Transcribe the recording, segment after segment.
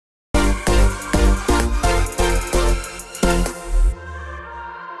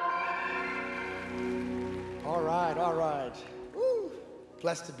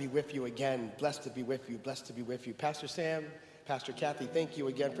Blessed to be with you again. Blessed to be with you. Blessed to be with you. Pastor Sam, Pastor Kathy, thank you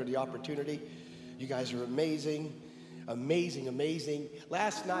again for the opportunity. You guys are amazing, amazing, amazing.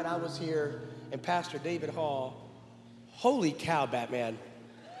 Last night I was here and Pastor David Hall, holy cow, Batman.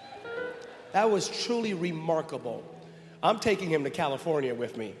 That was truly remarkable. I'm taking him to California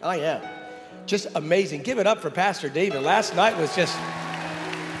with me. I am. Just amazing. Give it up for Pastor David. Last night was just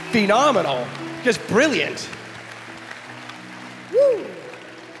phenomenal. Just brilliant. Woo!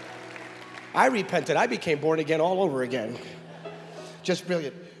 I repented. I became born again all over again. Just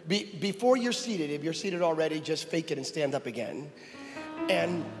brilliant. Before you're seated, if you're seated already, just fake it and stand up again.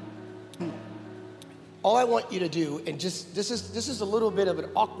 And all I want you to do, and just this is a little bit of an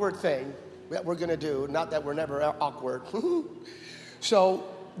awkward thing that we're gonna do. Not that we're never awkward. So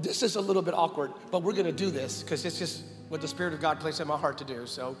this is a little bit awkward, but we're gonna do this because it's just what the Spirit of God placed in my heart to do.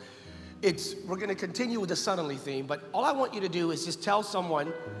 So we're gonna continue with the suddenly theme, but all I want you to do is just tell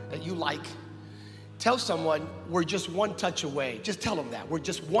someone that you like. Tell someone we're just one touch away. Just tell them that. We're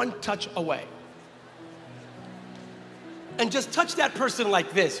just one touch away. And just touch that person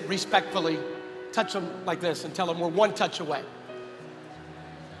like this, respectfully. Touch them like this and tell them we're one touch away.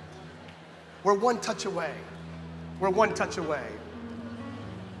 We're one touch away. We're one touch away.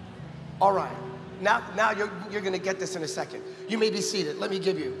 All right. Now you're going to get this in a second. You may be seated. Let me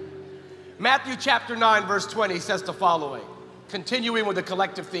give you. Matthew chapter 9, verse 20 says the following, continuing with the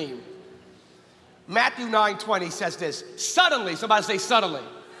collective theme. Matthew 9:20 says this, suddenly, somebody say suddenly.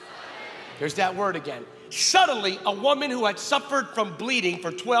 There's that word again. Suddenly, a woman who had suffered from bleeding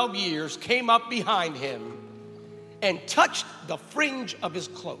for 12 years came up behind him and touched the fringe of his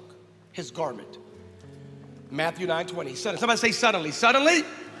cloak, his garment. Matthew 9:20. Somebody say suddenly. Suddenly,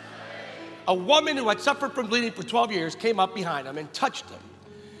 a woman who had suffered from bleeding for 12 years came up behind him and touched him.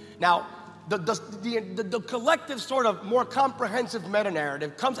 Now, the collective sort of more comprehensive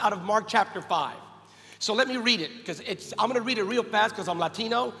meta-narrative comes out of Mark chapter 5. So let me read it, because I'm going to read it real fast because I'm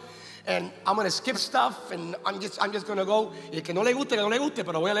Latino, and I'm going to skip stuff, and I'm just going to go, y que no le guste,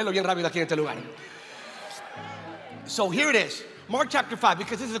 pero voy a leerlo bien rápido aquí en este lugar. So here it is, Mark chapter 5,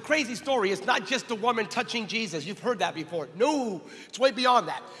 because this is a crazy story. It's not just a woman touching Jesus. You've heard that before. No, it's way beyond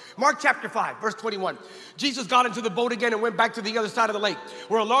that. Mark chapter 5, verse 21. Jesus got into the boat again and went back to the other side of the lake,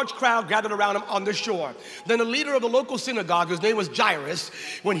 where a large crowd gathered around him on the shore. Then the leader of the local synagogue, whose name was Jairus,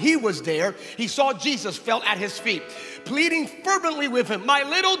 when he was there, he saw Jesus fell at his feet, pleading fervently with him. My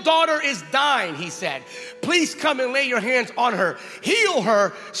little daughter is dying, he said. Please come and lay your hands on her. Heal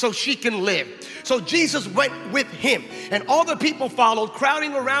her so she can live. So Jesus went with him, and all the people followed,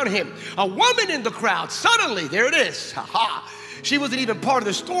 crowding around him. A woman in the crowd, suddenly, there it is. She wasn't even part of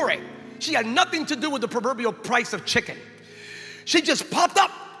the story. She had nothing to do with the proverbial price of chicken. She just popped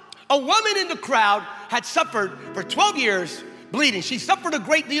up. A woman in the crowd had suffered for 12 years bleeding. She suffered a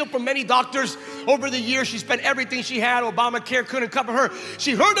great deal from many doctors over the years. She spent everything she had. Obamacare couldn't cover her.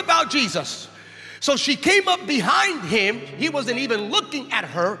 She heard about Jesus. So she came up behind him. He wasn't even looking at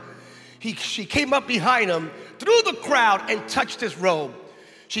her. She came up behind him through the crowd and touched his robe.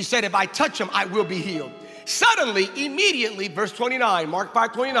 She said, if I touch him, I will be healed. Suddenly, immediately, verse 29, Mark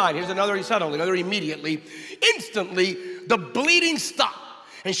 5:29, here's another suddenly, another immediately. Instantly, the bleeding stopped,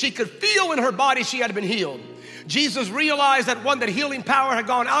 and she could feel in her body she had been healed. Jesus realized that that healing power had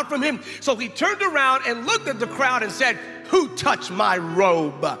gone out from him, so he turned around and looked at the crowd and said, who touched my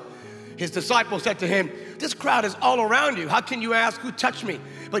robe? His disciples said to him, this crowd is all around you. How can you ask who touched me?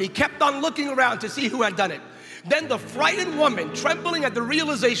 But he kept on looking around to see who had done it. Then the frightened woman, trembling at the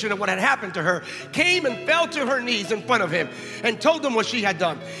realization of what had happened to her, came and fell to her knees in front of him and told him what she had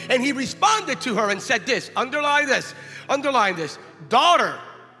done. And he responded to her and said this, underline this, daughter,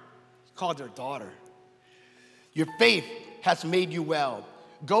 he called her daughter, your faith has made you well.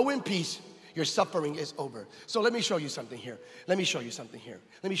 Go in peace. Your suffering is over. So let me show you something here.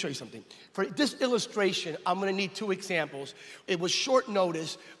 For this illustration, I'm going to need two examples. It was short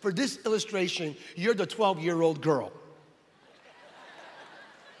notice. For this illustration, you're the 12-year-old girl.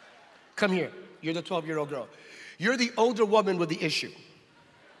 Come here. You're the 12-year-old girl. You're the older woman with the issue.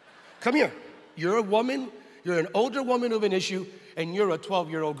 Come here. You're a woman. You're an older woman with an issue, and you're a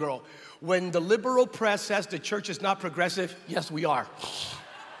 12-year-old girl. When the liberal press says the church is not progressive, yes, we are.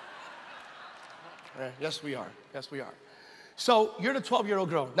 Yes, we are. Yes, we are. So you're the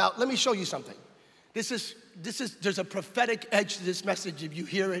 12-year-old girl. Now, let me show you something. There's a prophetic edge to this message. If you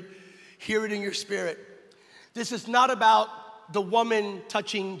hear it in your spirit. This is not about the woman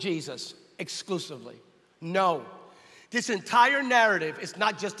touching Jesus exclusively. No. This entire narrative is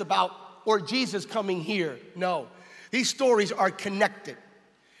not just about, or Jesus coming here. No. These stories are connected,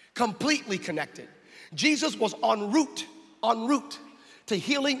 completely connected. Jesus was en route to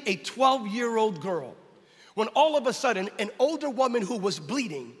healing a 12-year-old girl when all of a sudden an older woman who was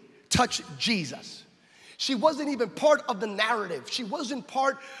bleeding touched Jesus. She wasn't even part of the narrative. She wasn't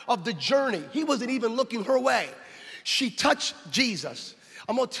part of the journey. He wasn't even looking her way. She touched Jesus.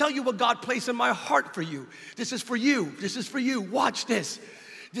 I'm gonna tell you what God placed in my heart for you. This is for you. This is for you. Watch this.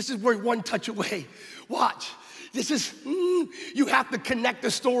 This is where one touch away. Watch. This is, you have to connect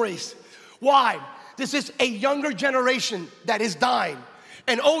the stories. Why? This is a younger generation that is dying,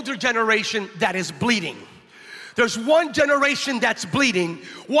 an older generation that is bleeding. There's one generation that's bleeding,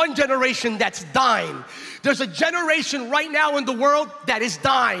 one generation that's dying. There's a generation right now in the world that is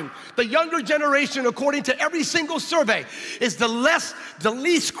dying. The younger generation, according to every single survey, is the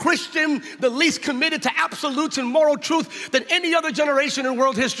least Christian, the least committed to absolutes and moral truth than any other generation in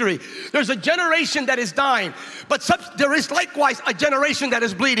world history. There's a generation that is dying, but there is likewise a generation that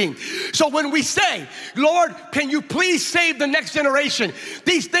is bleeding. So when we say, Lord, can you please save the next generation?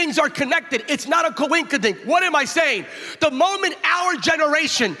 These things are connected. It's not a coincidence. What am I saying? The moment our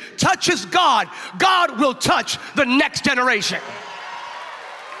generation touches God, God will touch the next generation.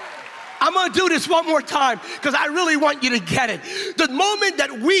 I'm gonna do this one more time because I really want you to get it. The moment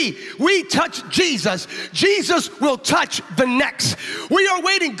that we touch Jesus, Jesus will touch the next. We are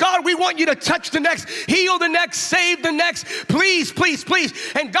waiting. God, we want you to touch the next, heal the next, save the next. Please, please, please.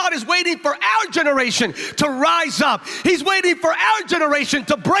 And God is waiting for our generation to rise up. He's waiting for our generation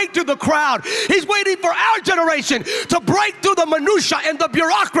to break through the crowd. He's waiting for our generation to break through the minutia and the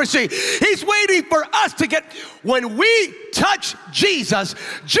bureaucracy. He's waiting for us to get, when we touch Jesus,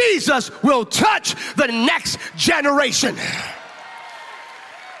 Jesus will touch the next generation.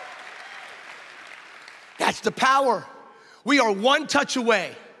 That's the power. We are one touch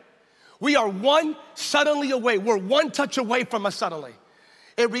away. We are one suddenly away. We're one touch away from a suddenly.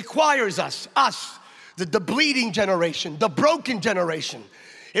 It requires us, the bleeding generation, the broken generation.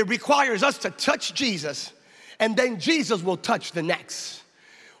 It requires us to touch Jesus, and then Jesus will touch the next.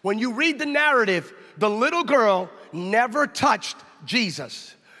 When you read the narrative, the little girl never touched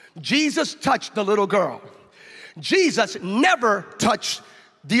Jesus. Jesus touched the little girl. Jesus never touched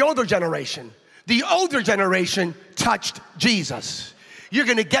the older generation. The older generation touched Jesus. You're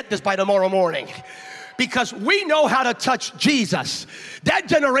gonna get this by tomorrow morning. Because we know how to touch Jesus. That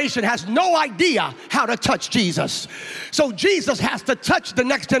generation has no idea how to touch Jesus. So Jesus has to touch the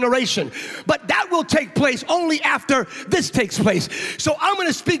next generation. But that will take place only after this takes place. So I'm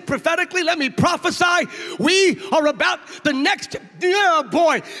gonna speak prophetically. Let me prophesy. We are about the next,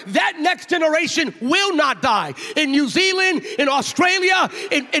 that next generation will not die. In New Zealand, in Australia,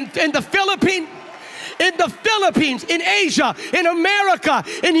 in the Philippines, in Asia, in America,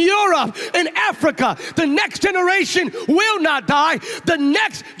 in Europe, in Africa. The next generation will not die. The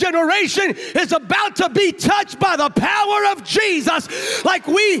next generation is about to be touched by the power of Jesus like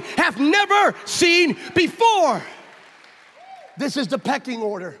we have never seen before. This is the pecking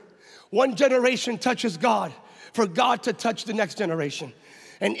order. One generation touches God for God to touch the next generation.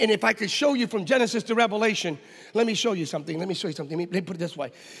 And if I could show you from Genesis to Revelation, let me show you something. Let me put it this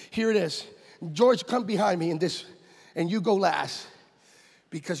way. Here it is. George, come behind me in this, and you go last,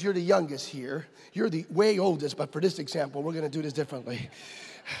 because you're the youngest here. You're the way oldest, but for this example, we're gonna do this differently.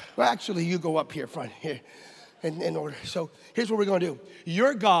 Well, actually, you go up here front, here, in order. So here's what we're gonna do.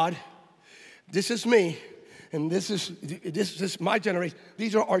 You're God, this is me, and this is my generation.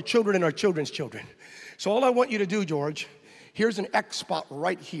 These are our children and our children's children. So all I want you to do, George, here's an X spot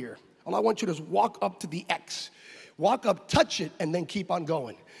right here. All I want you to do is walk up to the X. Walk up, touch it, and then keep on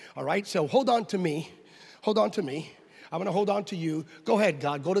going. All right, so hold on to me. Hold on to me. I'm gonna hold on to you. Go ahead,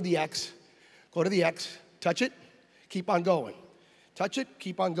 God, go to the X. Go to the X, touch it, keep on going. Touch it,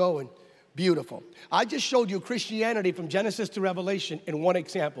 keep on going. Beautiful. I just showed you Christianity from Genesis to Revelation in one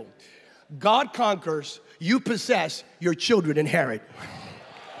example. God conquers, you possess, your children inherit.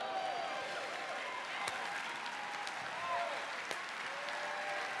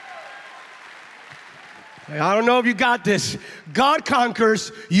 I don't know if you got this. God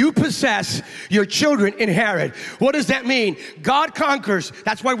conquers, you possess, your children inherit. What does that mean? God conquers.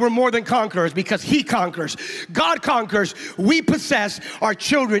 That's why we're more than conquerors, because He conquers. God conquers, we possess, our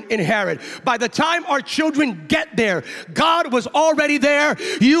children inherit. By the time our children get there, God was already there,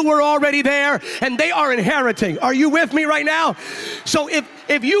 you were already there, and they are inheriting. Are you with me right now? So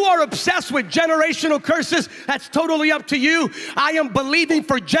if you are obsessed with generational curses, that's totally up to you. I am believing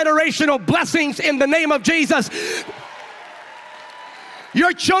for generational blessings in the name of Jesus.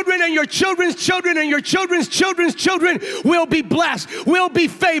 Your children and your children's children and your children's children's children will be blessed, will be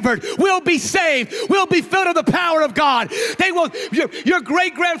favored, will be saved, will be filled with the power of God. They will. Your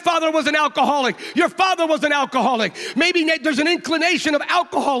great-grandfather was an alcoholic. Your father was an alcoholic. Maybe there's an inclination of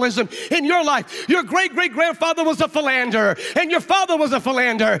alcoholism in your life. Your great-great-grandfather was a philanderer, and your father was a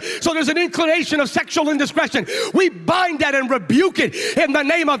philanderer. So there's an inclination of sexual indiscretion. We bind that and rebuke it in the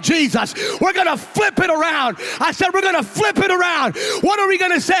name of Jesus. We're going to flip it around. I said we're going to flip it around. What are we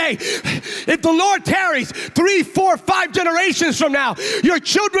going to say? If the Lord tarries 3, 4, 5 generations from now, your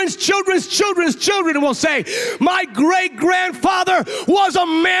children's children's children's children will say, my great-grandfather was a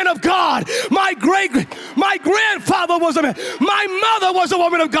man of God. My grandfather was a man. My mother was a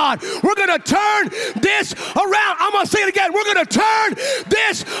woman of God. We're going to turn this around. I'm going to say it again. We're going to turn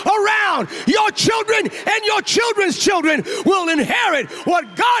this around. Your children and your children's children will inherit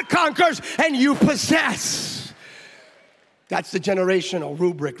what God conquers and you possess. That's the generational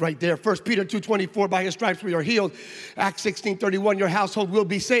rubric right there. 1 Peter 2:24, by his stripes we are healed. Acts 16:31, your household will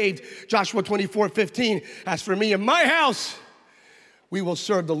be saved. Joshua 24:15, as for me and my house, we will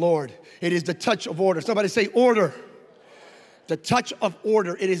serve the Lord. It is the touch of order. Somebody say order. The touch of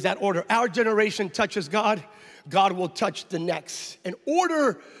order, it is that order. Our generation touches God, God will touch the next. And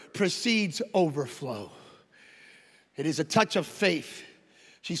order precedes overflow. It is a touch of faith.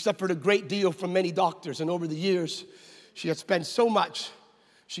 She suffered a great deal from many doctors, and over the years, she had spent so much,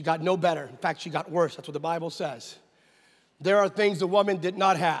 she got no better. In fact, she got worse. That's what the Bible says. There are things the woman did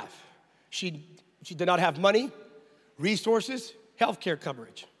not have. She did not have money, resources, health care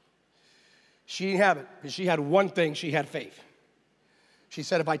coverage. She didn't have it, but she had one thing, she had faith. She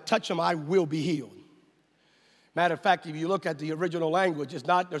said, if I touch him, I will be healed. Matter of fact, if you look at the original language,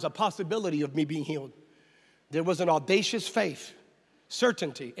 there's a possibility of me being healed. There was an audacious faith,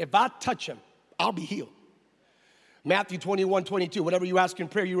 certainty. If I touch him, I'll be healed. Matthew 21:22, whatever you ask in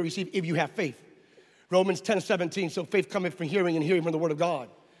prayer, you will receive if you have faith. Romans 10:17, so faith cometh from hearing and hearing from the word of God.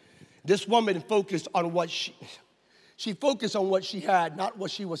 This woman focused on what she focused on what she had, not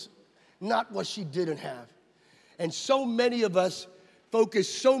what she didn't have. And so many of us focus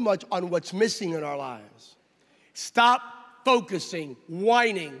so much on what's missing in our lives. Stop focusing,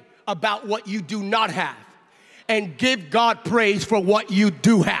 whining about what you do not have, and give God praise for what you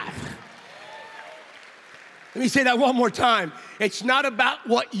do have. Let me say that one more time. It's not about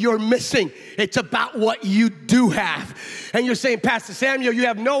what you're missing. It's about what you do have. And you're saying, Pastor Samuel, you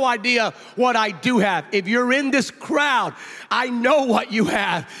have no idea what I do have. If you're in this crowd, I know what you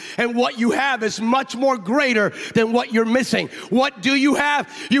have. And what you have is much more greater than what you're missing. What do you have?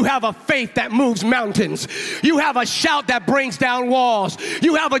 You have a faith that moves mountains. You have a shout that brings down walls.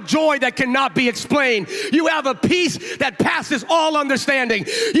 You have a joy that cannot be explained. You have a peace that passes all understanding.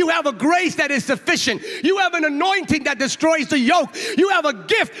 You have a grace that is sufficient. You have an anointing that destroys the yoke. You have a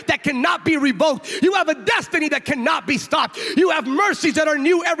gift that cannot be revoked. You have a destiny that cannot be stopped. You have mercies that are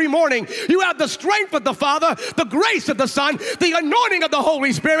new every morning. You have the strength of the Father, the grace of the Son, the anointing of the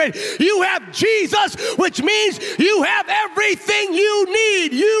Holy Spirit. You have Jesus, which means you have everything you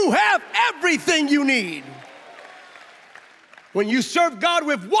need. You have everything you need. When you serve God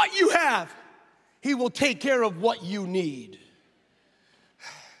with what you have, He will take care of what you need.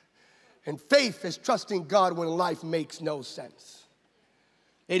 And faith is trusting God when life makes no sense.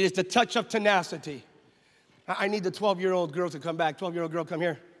 It is the touch of tenacity. I need the 12-year-old girl to come back. 12-year-old girl, come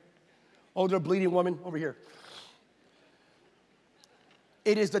here. Older bleeding woman, over here.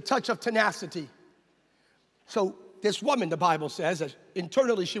 It is the touch of tenacity. So this woman, the Bible says, that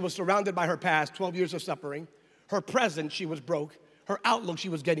internally she was surrounded by her past, 12 years of suffering. Her present, she was broke. Her outlook, she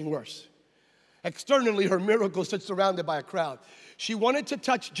was getting worse. Externally, her miracle stood surrounded by a crowd. She wanted to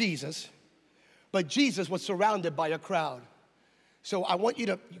touch Jesus, but Jesus was surrounded by a crowd. So I want you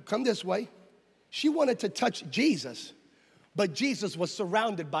to come this way. She wanted to touch Jesus, but Jesus was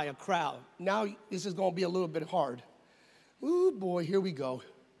surrounded by a crowd. Now, this is going to be a little bit hard. Ooh, boy, here we go.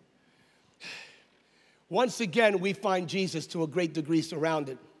 Once again, we find Jesus to a great degree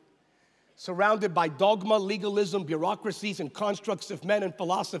surrounded by dogma, legalism, bureaucracies, and constructs of men and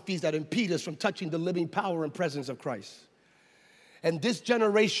philosophies that impede us from touching the living power and presence of Christ. And this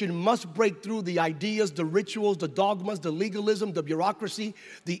generation must break through the ideas, the rituals, the dogmas, the legalism, the bureaucracy,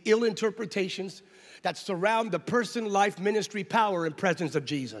 the ill interpretations that surround the person, life, ministry, power, and presence of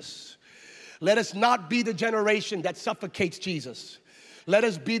Jesus. Let us not be the generation that suffocates Jesus. Let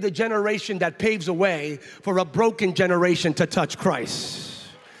us be the generation that paves a way for a broken generation to touch Christ.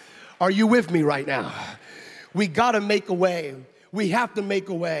 Are you with me right now? We gotta make a way. We have to make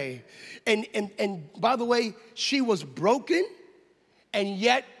a way. And by the way, she was broken, and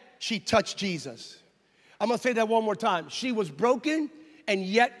yet she touched Jesus. I'm gonna say that one more time. She was broken, and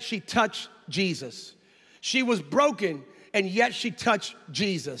yet she touched Jesus. She was broken, and yet she touched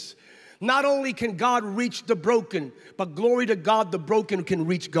Jesus. Not only can God reach the broken, but glory to God, the broken can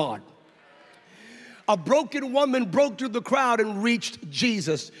reach God. A broken woman broke through the crowd and reached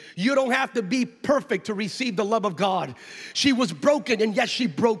Jesus. You don't have to be perfect to receive the love of God. She was broken, and yet she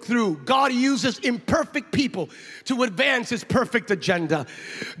broke through. God uses imperfect people to advance his perfect agenda.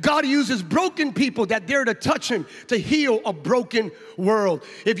 God uses broken people that dare to touch him to heal a broken world.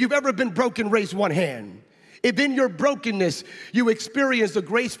 If you've ever been broken, raise one hand. If in your brokenness you experience the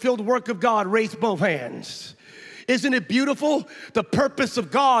grace-filled work of God, raise both hands. Isn't it beautiful? The purpose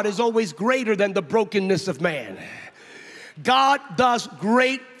of God is always greater than the brokenness of man. God does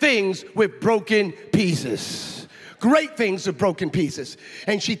great things with broken pieces. Great things with broken pieces.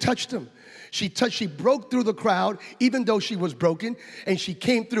 And she touched him. She broke through the crowd, even though she was broken, and she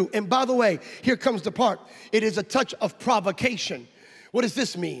came through. And by the way, here comes the part. It is a touch of provocation. What does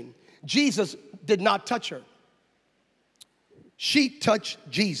this mean? Jesus did not touch her. She touched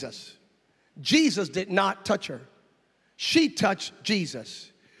Jesus. Jesus did not touch her. She touched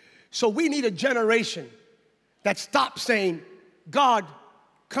Jesus. So we need a generation that stops saying, God,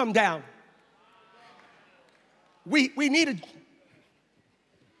 come down. We need a,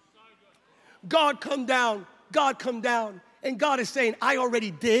 God, come down. God, come down. And God is saying, I already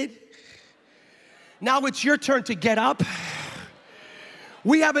did. Now it's your turn to get up.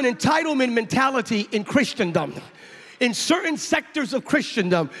 We have an entitlement mentality in Christendom. In certain sectors of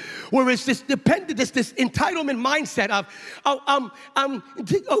Christendom, where it's this entitlement mindset of,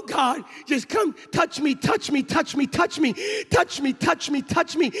 oh God, just come, touch me, touch me, touch me, touch me, touch me, touch me,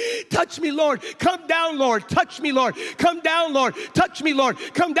 touch me, touch me, Lord. Come down, Lord. Touch me, Lord. Come down, Lord. Touch me, Lord.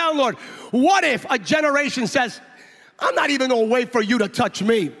 Come down, Lord. What if a generation says, I'm not even gonna wait for you to touch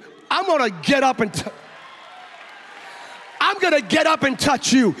me. I'm gonna get up and I'm gonna get up and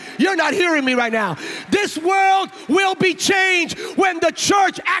touch you. You're not hearing me right now. This world will be changed when the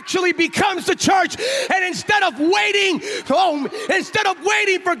church actually becomes the church. And instead of waiting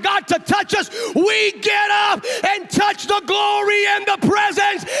for God to touch us, we get up and touch the glory and the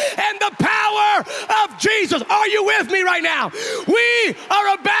presence and the power of Jesus. Are you with me right now? We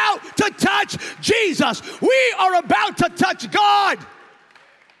are about to touch Jesus. We are about to touch God.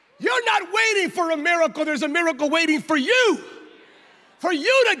 You're not waiting for a miracle. There's a miracle waiting for you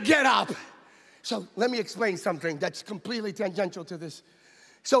to get up. So let me explain something that's completely tangential to this.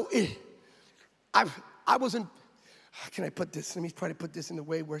 So I was in, how can I put this? Let me try to put this in a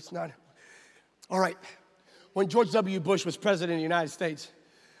way where it's not. All right. When George W. Bush was president of the United States,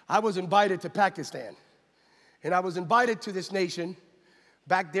 I was invited to Pakistan. And I was invited to this nation.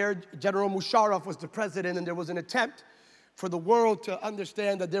 Back there, General Musharraf was the president, and there was an attempt for the world to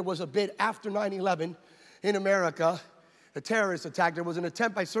understand that there was a bit after 9/11 in America, a terrorist attack. There was an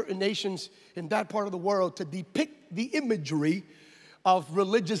attempt by certain nations in that part of the world to depict the imagery of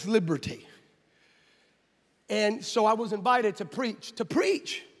religious liberty. And so I was invited to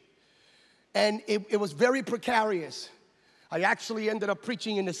preach. And it was very precarious. I actually ended up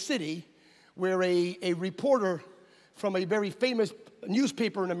preaching in a city where a reporter from a very famous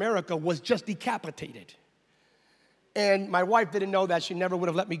newspaper in America was just decapitated. And my wife didn't know that. She never would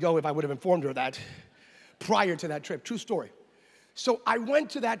have let me go if I would have informed her that prior to that trip. True story. So I went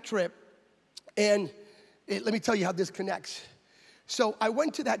to that trip, and let me tell you how this connects. So I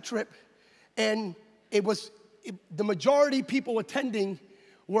went to that trip, and the majority people attending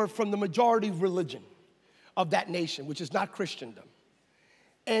were from the majority religion of that nation, which is not Christendom.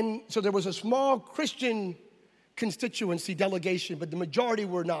 And so there was a small Christian constituency delegation, but the majority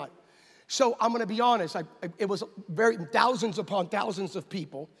were not. So I'm gonna be honest, it was thousands upon thousands of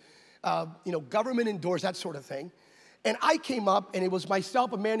people, government endorsed, that sort of thing. And I came up, and it was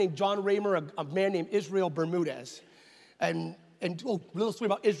myself, a man named John Raymer, a man named Israel Bermudez. And little story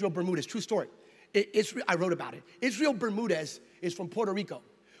about Israel Bermudez, true story. I wrote about it. Israel Bermudez is from Puerto Rico.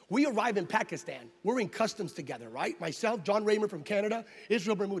 We arrive in Pakistan. We're in customs together, right? Myself, John Raymer from Canada,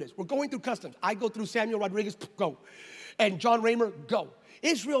 Israel Bermudez. We're going through customs. I go through Samuel Rodriguez, go. And John Raymer, go.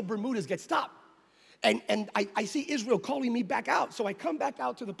 Israel Bermudez gets stopped. And I see Israel calling me back out. So I come back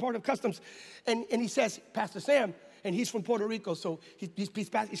out to the part of customs, and he says, Pastor Sam, and he's from Puerto Rico, so he's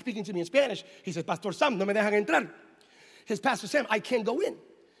speaking to me in Spanish. He says, Pastor Sam, no me dejan entrar. He says, Pastor Sam, I can't go in.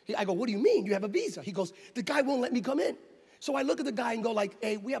 I go, what do you mean? You have a visa. He goes, the guy won't let me come in. So I look at the guy and go like,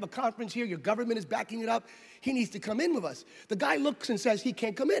 hey, we have a conference here. Your government is backing it up. He needs to come in with us. The guy looks and says, he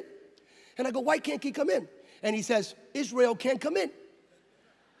can't come in. And I go, why can't he come in? And he says, Israel can't come in.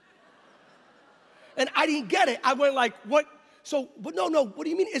 And I didn't get it. I went like, what? but no, what do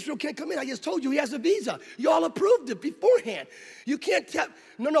you mean Israel can't come in? I just told you he has a visa. Y'all approved it beforehand. You can't tell.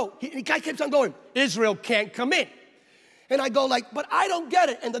 No. The guy keeps on going, Israel can't come in. And I go like, but I don't get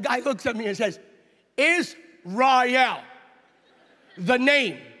it. And the guy looks at me and says, Israel, the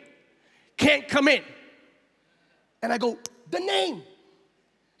name, can't come in. And I go, the name.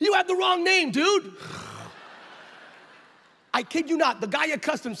 You have the wrong name, dude. I kid you not, the guy at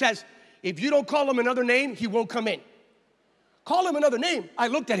customs says, if you don't call him another name, he won't come in. Call him another name. I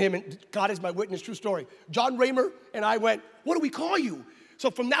looked at him, and God is my witness, true story. John Raymer and I went, what do we call you?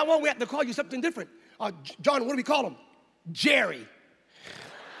 So from now on, we have to call you something different. John, what do we call him? Jerry.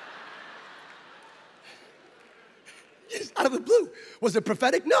 Just out of the blue. Was it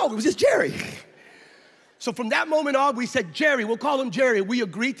prophetic? No, it was just Jerry. So from that moment on, we said, Jerry, we'll call him Jerry. We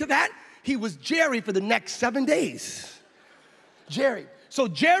agreed to that. He was Jerry for the next 7 days. Jerry. So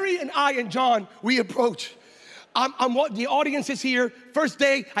Jerry and I and John, we approach. The audience is here. First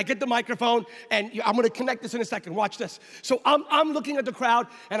day, I get the microphone, and I'm gonna connect this in a second. Watch this. So I'm looking at the crowd,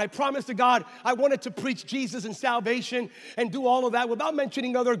 and I promised to God I wanted to preach Jesus and salvation and do all of that without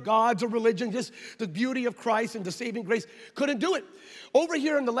mentioning other gods or religion, just the beauty of Christ and the saving grace. Couldn't do it. Over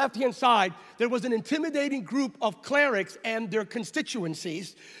here on the left-hand side, there was an intimidating group of clerics and their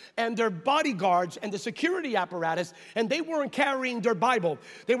constituencies and their bodyguards and the security apparatus, and they weren't carrying their Bible.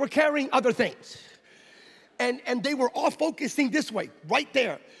 They were carrying other things. And they were all focusing this way, right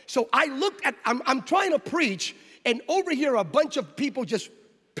there. So I looked at, I'm trying to preach, and over here a bunch of people just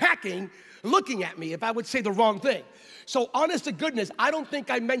packing, looking at me if I would say the wrong thing. So honest to goodness, I don't think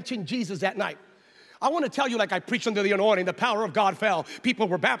I mentioned Jesus that night. I want to tell you, like I preached under the anointing, the power of God fell, people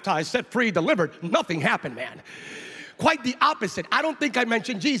were baptized, set free, delivered. Nothing happened, man. Quite the opposite. I don't think I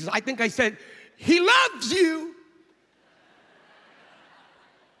mentioned Jesus. I think I said, he loves you.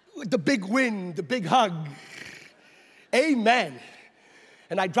 The big win, the big hug. Amen.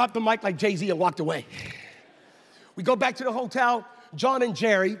 And I dropped the mic like Jay-Z and walked away. We go back to the hotel, John and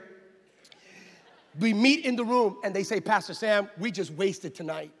Jerry. We meet in the room and they say, Pastor Sam, we just wasted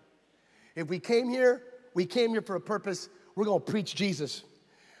tonight. If we came here for a purpose. We're gonna preach Jesus.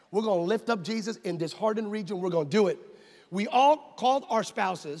 We're gonna lift up Jesus in this hardened region. We're gonna do it. We all called our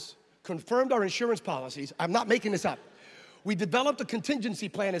spouses, confirmed our insurance policies. I'm not making this up. We developed a contingency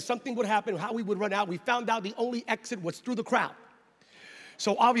plan if something would happen, how we would run out. We found out the only exit was through the crowd.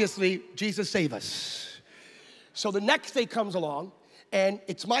 So obviously, Jesus save us. So the next day comes along, and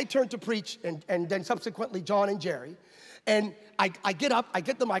it's my turn to preach, and then subsequently John and Jerry. And I get up, I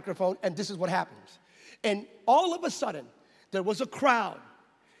get the microphone, and this is what happens. And all of a sudden, there was a crowd.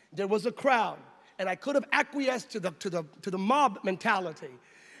 There was a crowd. And I could have acquiesced to the mob mentality.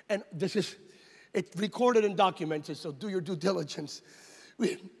 And this is, it's recorded and documented, so do your due diligence.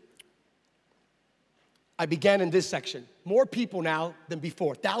 I began in this section. More people now than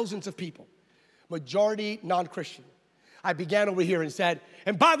before, thousands of people, majority non-Christian. I began over here and said,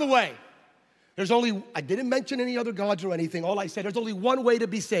 and by the way, I didn't mention any other gods or anything. All I said, there's only one way to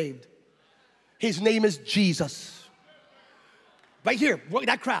be saved. His name is Jesus. Right here,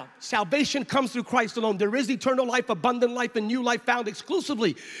 that crowd. Salvation comes through Christ alone. There is eternal life, abundant life, and new life found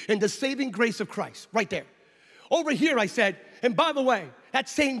exclusively in the saving grace of Christ. Right there. Over here, I said, and by the way, that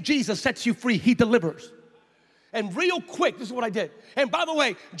same Jesus sets you free. He delivers. And real quick, this is what I did. And by the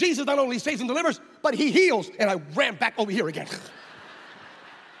way, Jesus not only saves and delivers, but he heals. And I ran back over here again.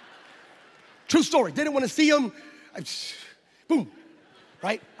 True story. Didn't want to see him. Boom.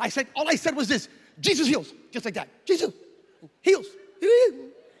 Right? All I said was this. Jesus heals. Just like that. Jesus heals.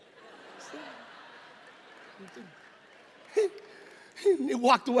 It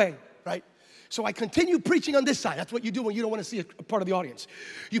walked away, right? So I continue preaching on this side. That's what you do when you don't want to see a part of the audience.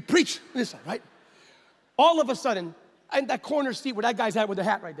 You preach this side, right? All of a sudden, in that corner seat where that guy's at with the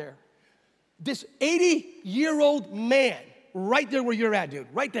hat right there, this 80-year-old man, right there where you're at, dude,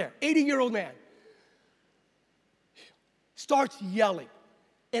 right there, 80-year-old man, starts yelling.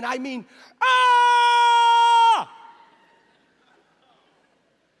 And I mean, ah!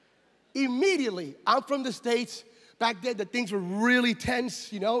 Immediately, I'm from the States. Back then, the things were really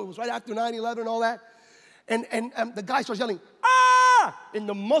tense, you know. It was right after 9/11 and all that. And the guy starts yelling, ah! In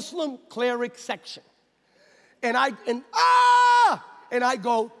the Muslim cleric section. And I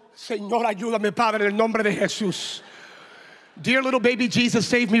go, Señor, ayúdame, Padre, en el nombre de Jesús. Dear little baby Jesus,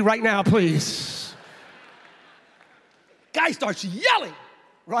 save me right now, please. Guy starts yelling,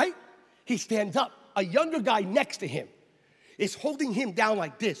 right? He stands up. A younger guy next to him is holding him down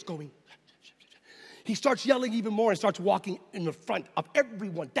like this, going. He starts yelling even more and starts walking in the front of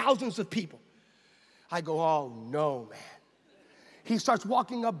everyone, thousands of people. I go, oh no, man. He starts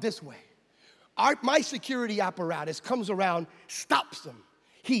walking up this way. My security apparatus comes around, stops them.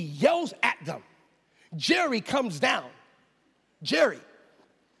 He yells at them. Jerry comes down. Jerry.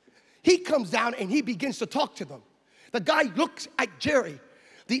 He comes down and he begins to talk to them. The guy looks at Jerry.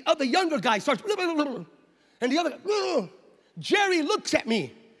 The other younger guy starts, and the other, Jerry looks at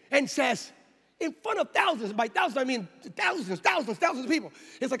me and says, in front of thousands, by thousands I mean thousands of people.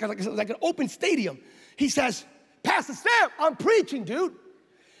 It's like an open stadium. He says, Pastor Sam, I'm preaching, dude.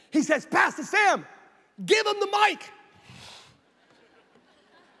 He says, Pastor Sam, give him the mic.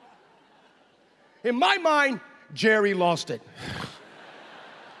 In my mind, Jerry lost it.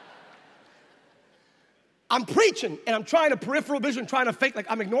 I'm preaching, and I'm trying to peripheral vision, trying to fake like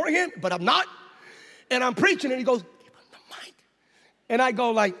I'm ignoring him, but I'm not. And I'm preaching, and he goes, give him the mic. And I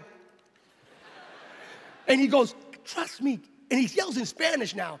go like, and he goes, trust me. And he yells in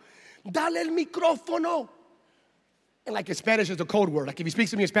Spanish now, dale el micrófono. And like in Spanish is a code word. Like if he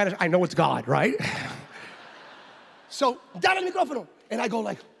speaks to me in Spanish, I know it's God, right? So, dale el micrófono. And I go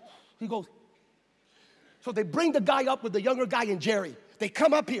like, he goes. So they bring the guy up with the younger guy and Jerry. They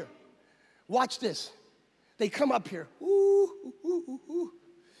come up here. Watch this. They come up here.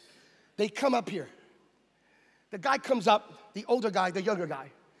 They come up here. The guy comes up, the older guy, the younger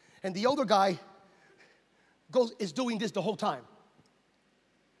guy. And the older guy is doing this the whole time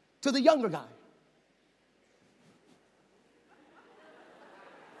to the younger guy.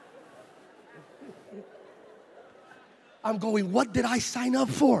 I'm going, what did I sign up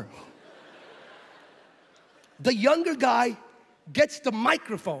for? The younger guy gets the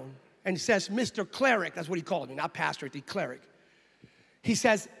microphone and says, Mr. Cleric, that's what he called me, not pastor, the cleric. He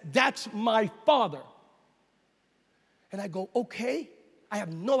says, that's my father. And I go, okay? I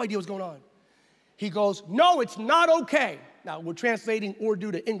have no idea what's going on. He goes, no, it's not okay. Now, we're translating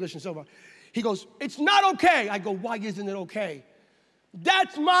Urdu to English and so on. He goes, it's not okay. I go, why isn't it okay?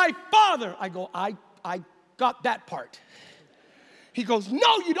 That's my father. I go, I got that part. He goes,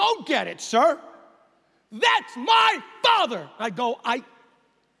 no, you don't get it, sir. That's my father. I go,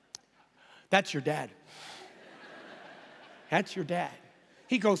 that's your dad. That's your dad.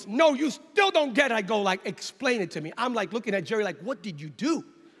 He goes, no, you still don't get it. I go, like, explain it to me. I'm like looking at Jerry like, what did you do,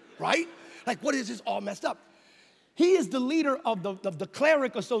 right? Like, what is this all messed up? He is the leader of the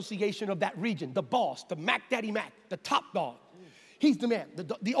cleric association of that region, the boss, the Mac Daddy Mac, the top dog. He's the man,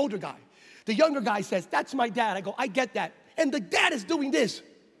 the older guy. The younger guy says, that's my dad. I go, I get that. And the dad is doing this.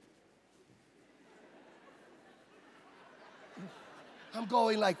 I'm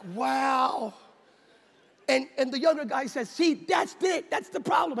going like, wow. And the younger guy says, see, that's it. That's the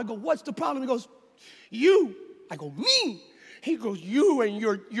problem. I go, what's the problem? He goes, you. I go, me. He goes, you and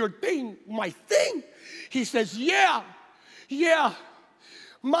your thing, my thing. He says, yeah.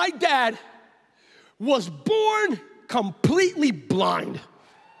 My dad was born completely blind.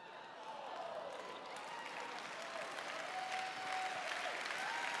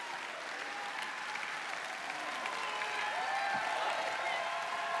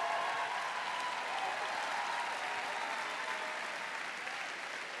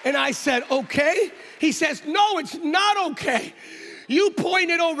 And I said, okay. He says, no, it's not okay. You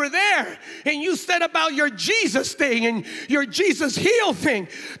pointed over there and you said about your Jesus thing and your Jesus heal thing.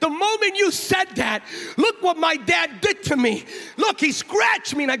 The moment you said that, look what my dad did to me. Look, he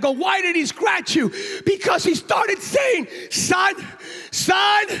scratched me. And I go, why did he scratch you? Because he started saying, son,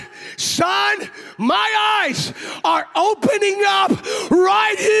 my eyes are opening up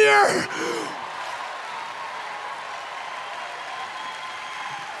right here.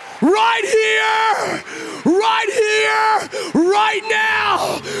 Right here, right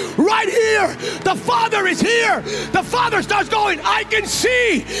now, right here. The Father is here. The Father starts going, I can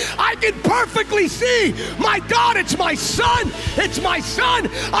perfectly see. My God, it's my son. It's my son.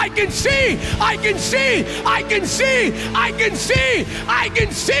 I can see.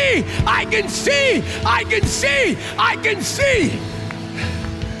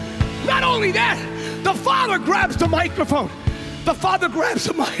 Not only that, the Father grabs the microphone. The Father grabs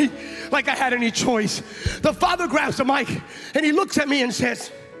the mic like I had any choice. The Father grabs the mic and he looks at me and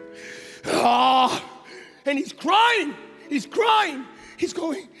says, and he's crying. He's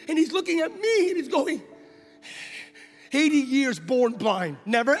going, and he's looking at me and he's going, 80 years born blind,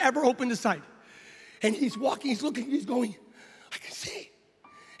 never ever opened his sight. And he's walking, he's looking, he's going, I can see.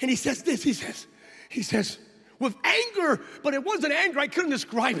 And he says this, he says, with anger, but it wasn't anger, I couldn't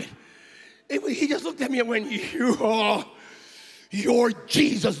describe it. He just looked at me and went, your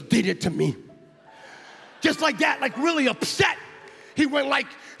Jesus did it to me. Just like that, like really upset. He went like,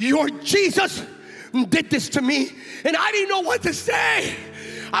 your Jesus did this to me. And I didn't know what to say.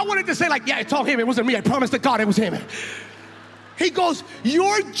 I wanted to say like, yeah, it's all him. It wasn't me. I promised to God it was him. He goes,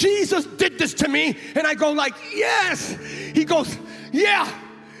 your Jesus did this to me. And I go like, yes. He goes, yeah.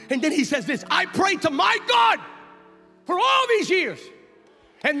 And then he says this, I prayed to my God for all these years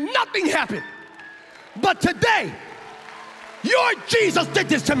and nothing happened. But today, your Jesus did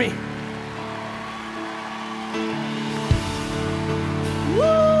this to me.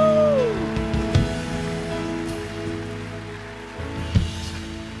 Woo!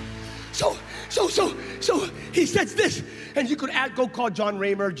 So he says this, and you could go call John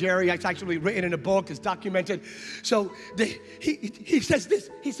Raymer, Jerry. It's actually written in a book. It's documented. So he says this.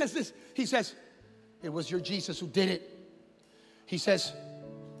 He says, it was your Jesus who did it. He says,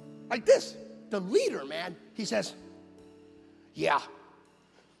 like this, the leader, man. He says, yeah.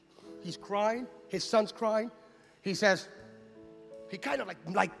 He's crying. His son's crying. He says, he kind of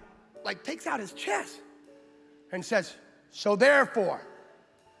like takes out his chest and says, so therefore,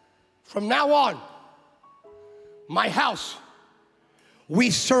 from now on, my house, we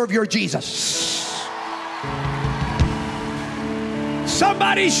serve your Jesus.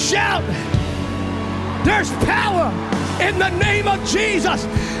 Somebody shout, there's power in the name of Jesus.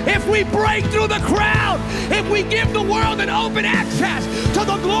 If we break through the crowd, if we give the world an open access to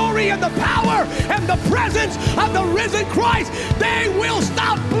the glory and the power and the presence of the risen Christ, they will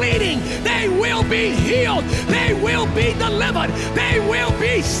stop bleeding. They will be healed. They will be delivered. They will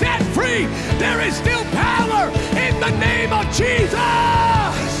be set free. There is still power in the name of Jesus.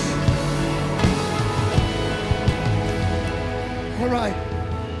 All right,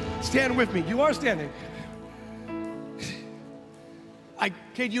 stand with me. You are standing. I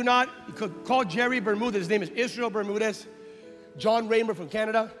kid you not, you could call Jerry Bermudez. His name is Israel Bermudez. John Raymer from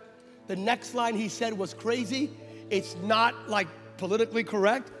Canada. The next line he said was crazy. It's not like politically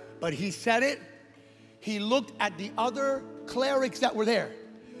correct, but he said it. He looked at the other clerics that were there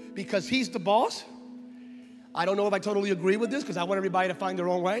because he's the boss. I don't know if I totally agree with this because I want everybody to find their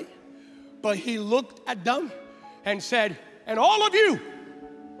own way. But he looked at them and said, and all of you,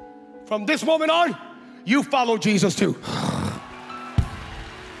 from this moment on, you follow Jesus too.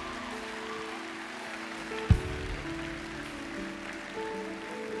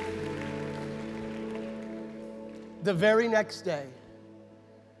 The very next day,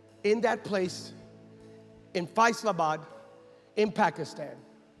 in that place, in Faisalabad, in Pakistan,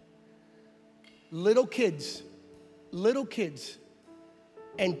 little kids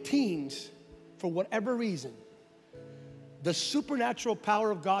and teens, for whatever reason, the supernatural power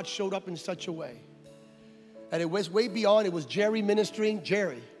of God showed up in such a way that it was way beyond. It was Jerry ministering,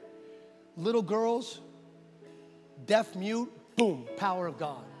 Jerry. Little girls, deaf, mute, boom, power of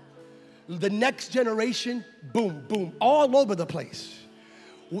God. The next generation, boom, boom, all over the place.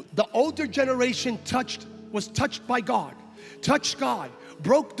 The older generation was touched by God, touched God,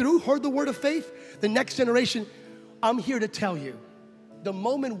 broke through, heard the word of faith. The next generation, I'm here to tell you, the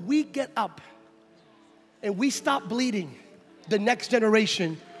moment we get up and we stop bleeding, the next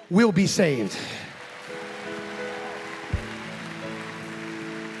generation will be saved.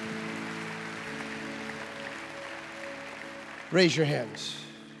 Raise your hands.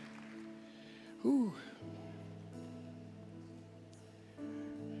 Ooh.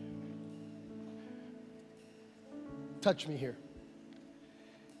 Touch me here.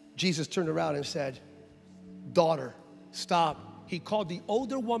 Jesus turned around and said, daughter, stop. He called the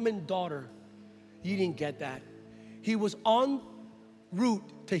older woman daughter. You didn't get that. He was en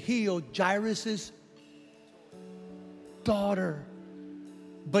route to heal Jairus' daughter.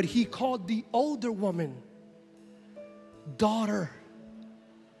 But he called the older woman daughter.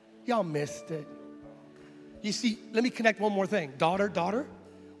 Y'all missed it. You see, let me connect one more thing. Daughter,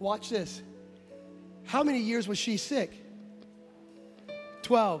 watch this. How many years was she sick?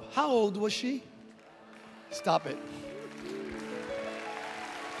 12. How old was she? Stop it.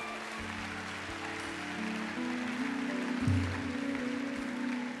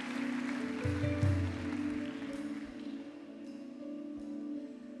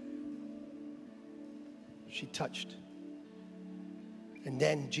 She touched. And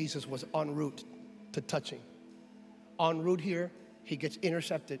then Jesus was en route to touching. En route here, he gets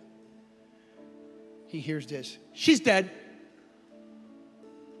intercepted. He hears this. She's dead.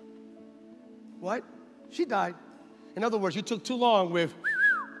 What? She died. In other words, you took too long with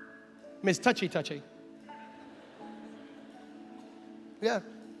Miss Touchy. Yeah.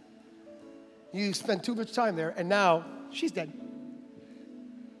 You spent too much time there, and now she's dead.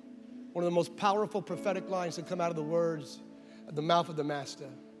 One of the most powerful prophetic lines that come out of the mouth of the master.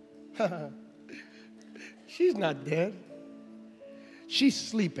 She's not dead. She's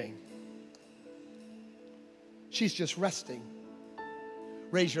sleeping. She's just resting.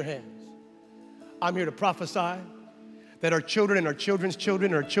 Raise your hands. I'm here to prophesy that our children and our children's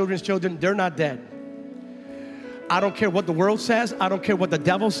children and our children's children, they're not dead. I don't care what the world says. I don't care what the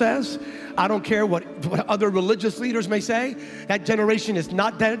devil says. I don't care what other religious leaders may say. That generation is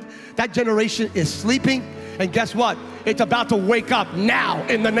not dead. That generation is sleeping. And guess what? It's about to wake up now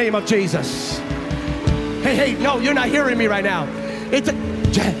in the name of Jesus. Hey, no, you're not hearing me right now.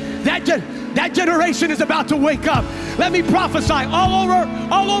 That generation is about to wake up. Let me prophesy all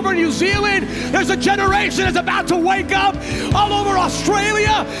over New Zealand, there's a generation that's about to wake up. All over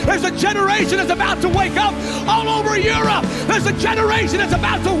Australia, there's a generation that's about to wake up. All over Europe, there's a generation that's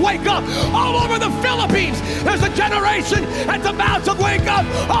about to wake up. All over the Philippines, there's a generation that's about to wake up.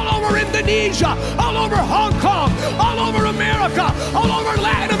 All over Indonesia, all over Hong Kong, all over America, all over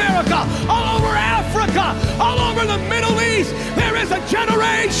Latin America, all over Africa, all over the Middle East, there is a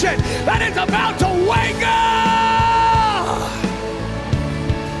generation that is about to wake up.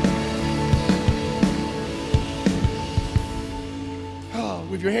 Oh,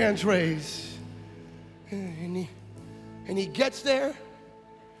 with your hands raised. And he gets there,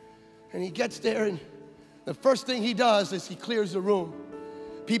 and the first thing he does is he clears the room.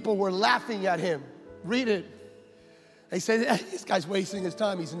 People were laughing at him. Read it. They say, this guy's wasting his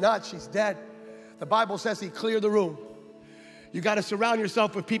time. He's nuts. She's dead. The Bible says he cleared the room. You got to surround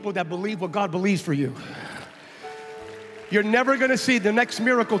yourself with people that believe what God believes for you. You're never going to see the next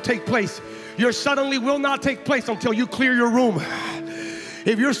miracle take place. Your suddenly will not take place until you clear your room.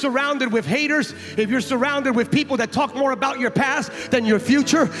 If you're surrounded with haters, if you're surrounded with people that talk more about your past than your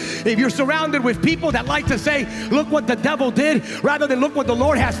future, if you're surrounded with people that like to say, look what the devil did, rather than look what the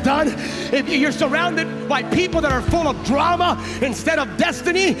Lord has done, if you're surrounded by people that are full of drama instead of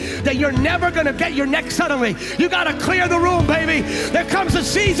destiny, then you're never going to get your next suddenly. You got to clear the room, baby. There comes a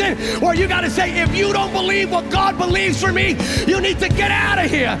season where you got to say, if you don't believe what God believes for me, you need to get out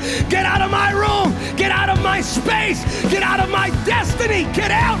of here. Get out of my room. Get out of my space. Get out of my destiny. Get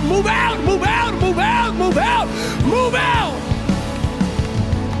out, move out, move out, move out, move out, move out.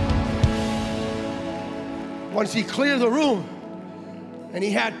 Once he cleared the room and he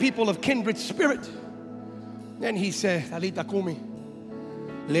had people of kindred spirit, then he said, Talita Kumi,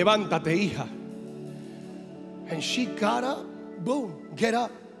 levántate, hija. And she got up, boom, get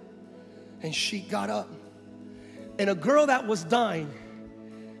up. And she got up. And a girl that was dying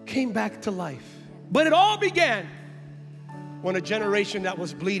came back to life. But it all began when a generation that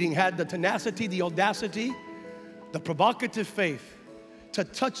was bleeding had the tenacity, the audacity, the provocative faith to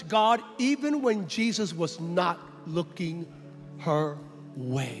touch God even when Jesus was not looking her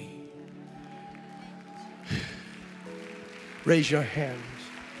way. Raise your hands.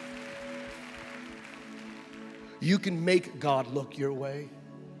 You can make God look your way.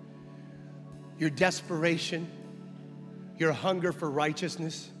 Your desperation, your hunger for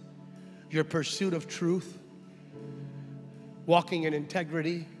righteousness, your pursuit of truth, walking in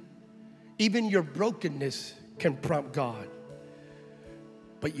integrity, even your brokenness can prompt God.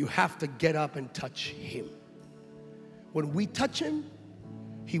 But you have to get up and touch Him. When we touch Him,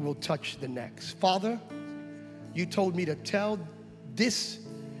 He will touch the next. Father, you told me to tell this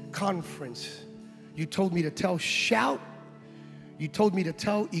conference, you told me to tell Shout, you told me to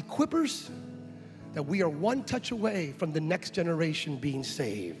tell Equippers that we are one touch away from the next generation being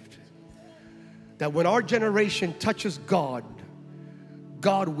saved. That when our generation touches God,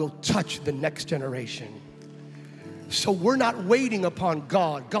 God will touch the next generation. So we're not waiting upon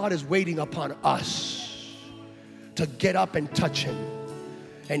God. God is waiting upon us to get up and touch Him,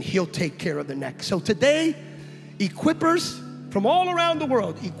 and He'll take care of the next. So today, Equippers from all around the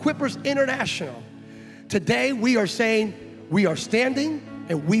world, Equippers International, today we are saying we are standing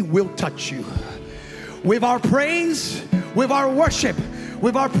and we will touch you. With our praise, with our worship,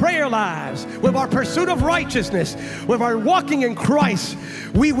 with our prayer lives, with our pursuit of righteousness, with our walking in Christ,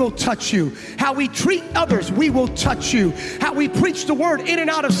 we will touch you. How we treat others, we will touch you. How we preach the word in and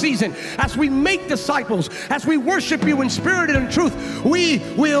out of season, as we make disciples, as we worship you in spirit and in truth, we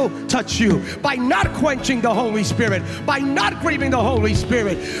will touch you. By not quenching the Holy Spirit, by not grieving the Holy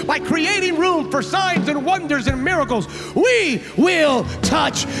Spirit, by creating room for signs and wonders and miracles, we will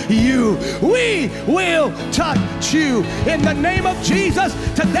touch you. We will touch you. In the name of Jesus,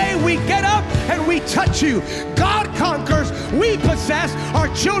 today we get up and we touch you. God conquers, we possess,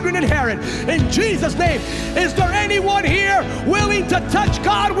 our children inherit. In Jesus' name, is there anyone here willing to touch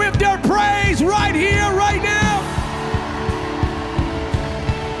God with their praise right here, right now?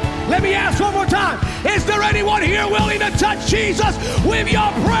 Let me ask one more time. Is there anyone here willing to touch Jesus with your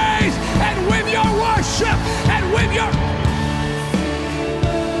praise and with your worship and with your...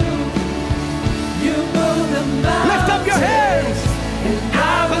 Lift up your hands. And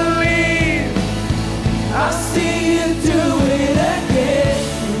I believe I see you do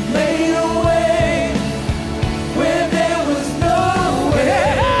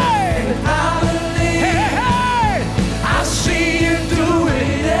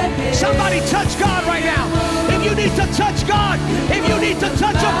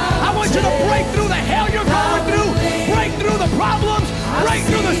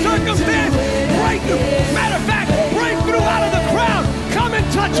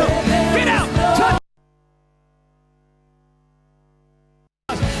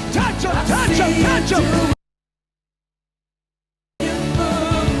touch them.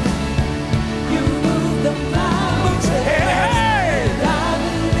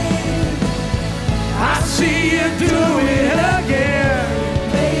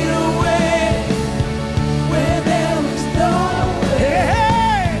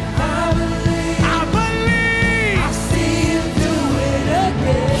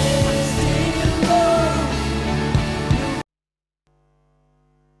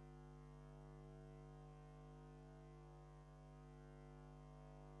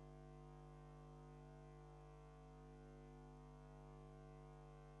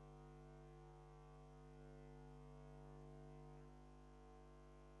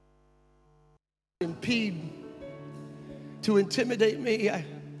 Impede, to intimidate me.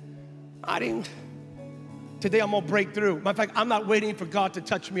 I didn't. Today I'm gonna break through. Matter of fact, I'm not waiting for God to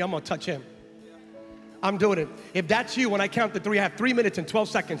touch me. I'm gonna touch Him. I'm doing it. If that's you, when I count to 3, I have 3 minutes and 12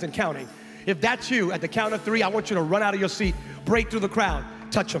 seconds and counting. If that's you, at the count of 3, I want you to run out of your seat, break through the crowd,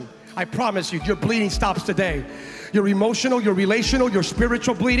 touch Him. I promise you, your bleeding stops today. Your emotional, your relational, your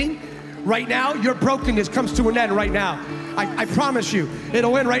spiritual bleeding, right now, your brokenness comes to an end right now. I promise you,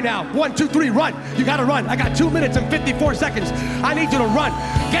 it'll end right now. 1, 2, 3, run. You gotta run. I got 2 minutes and 54 seconds. I need you to run.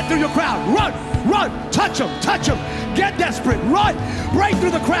 Get through your crowd. Run, run. Touch them, touch them. Get desperate. Run. Break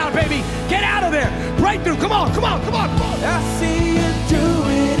through the crowd, baby. Get out of there. Break through. Come on, come on, come on, come on. I see you do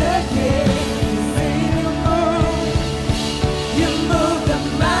it again. You move the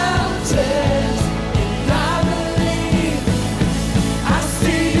mountains, and I believe. I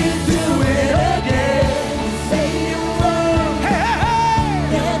see you do it again. Say you move,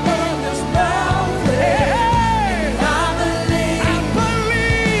 and then there's mountains, and I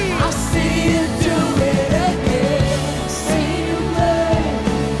believe. I see you do it again. See you move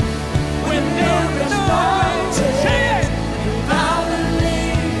when there is mountains, and I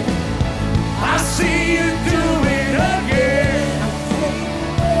believe. I see you do it again.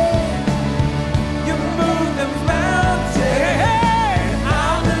 You move the mountains, and I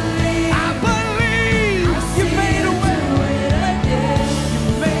believe. You made a way. You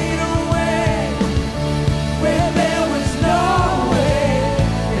made a way where there was no way.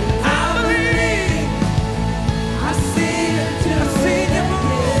 And I believe. I see you do it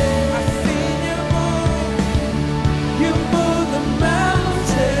again. I see you move. You move the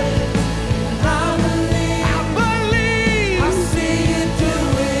mountains, and I believe. I see you do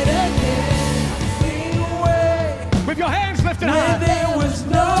it again. I see a way With your hands lifted where high. there was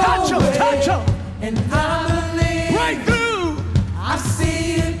no Touch 'em, way. touch 'em. And I believe. Break through. I see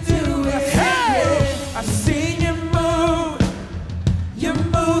you do it Hey! again. I see you move. You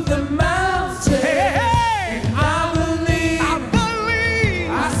move the mountains. Hey! And I believe. I believe.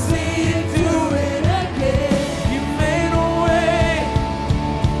 I see you do it again. You made a way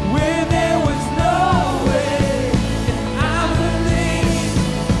where there was no way. And I believe.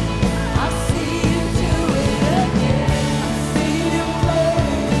 I see you do it again. I see you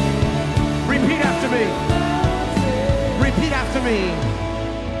move. Repeat after me. Repeat after me.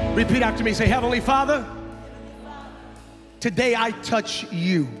 Repeat after me. Say, Heavenly Father, today I touch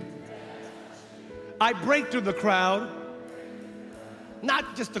you. I break through the crowd,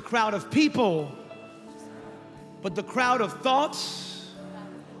 not just the crowd of people, but the crowd of thoughts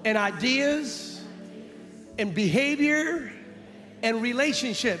and ideas and behavior and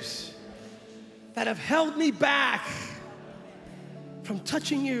relationships that have held me back from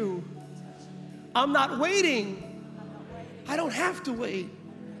touching you. I'm not waiting. I don't have to wait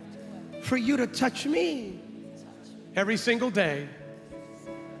for you to touch me. Every single day,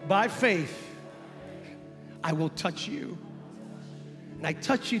 by faith, I will touch you. And I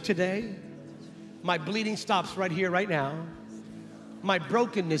touch you today. My bleeding stops right here, right now. My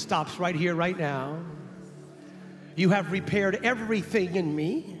brokenness stops right here, right now. You have repaired everything in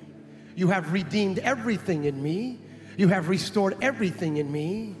me. You have redeemed everything in me. You have restored everything in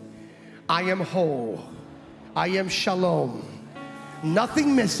me. I am whole. I am shalom.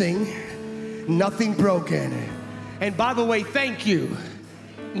 Nothing missing, nothing broken. And by the way, thank you.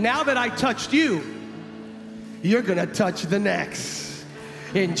 Now that I touched you, you're gonna touch the next.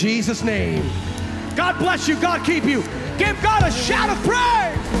 In Jesus' name. God bless you, God keep you. Give God a shout of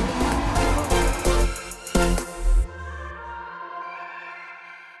praise.